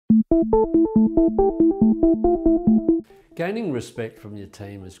Gaining respect from your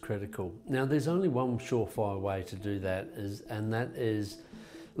team is critical. Now, there's only one surefire way to do that, and that is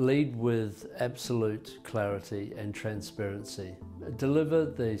lead with absolute clarity and transparency. Deliver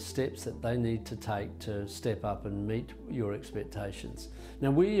the steps that they need to take to step up and meet your expectations.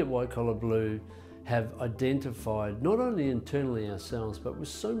 Now, we at White Collar Blue have identified, not only internally ourselves, but with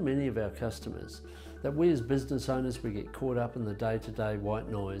so many of our customers, that we as business owners, we get caught up in the day-to-day white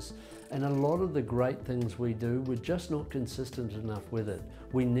noise, and a lot of the great things we do, we're just not consistent enough with it.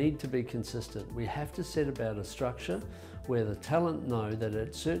 We need to be consistent. We have to set about a structure where the talent know that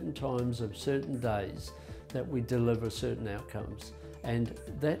at certain times of certain days that we deliver certain outcomes. And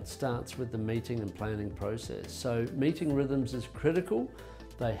that starts with the meeting and planning process. So meeting rhythms is critical.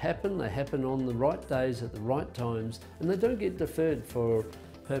 They happen on the right days at the right times, and they don't get deferred for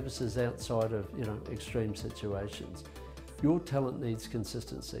purposes outside of extreme situations. Your talent needs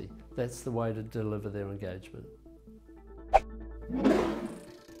consistency. That's the way to deliver their engagement.